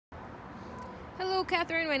Hello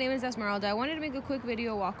Catherine, my name is Esmeralda. I wanted to make a quick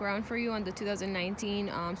video walk around for you on the 2019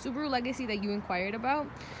 Subaru Legacy that you inquired about.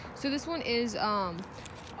 So this one is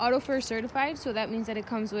auto first certified, so that means that it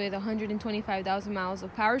comes with 125,000 miles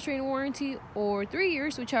of powertrain warranty or 3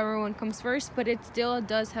 years, whichever one comes first, but it still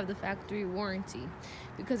does have the factory warranty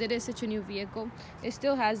because it is such a new vehicle. It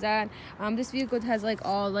still has that. This vehicle has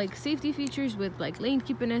all safety features with lane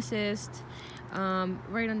keeping assist.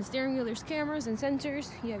 Right on the steering wheel there's cameras and sensors.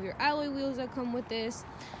 You have your alloy wheels that come with this.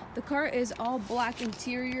 The car is all black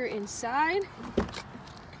interior inside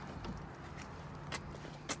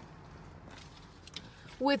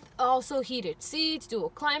with also heated seats,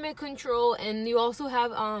 dual climate control, and you also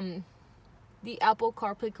have the Apple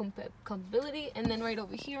CarPlay compatibility. And then right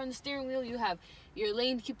over here on the steering wheel you have your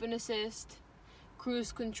lane keeping assist,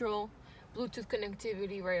 cruise control, Bluetooth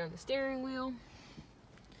connectivity right on the steering wheel.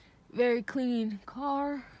 Very clean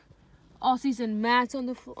car. All season mats on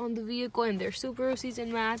the vehicle, and they're Subaru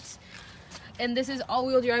season mats. And this is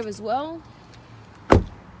all-wheel drive as well.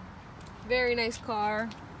 Very nice car.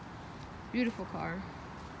 Beautiful car.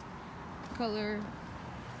 Color,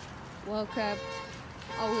 well kept,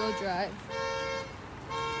 all-wheel drive.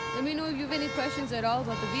 Let me know if you have any questions at all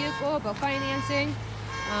about the vehicle, about financing.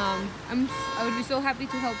 I would be so happy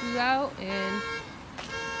to help you out. And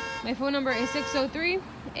my phone number is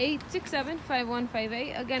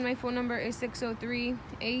 603-867-5158. Again, my phone number is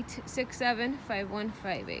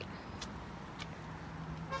 603-867-5158.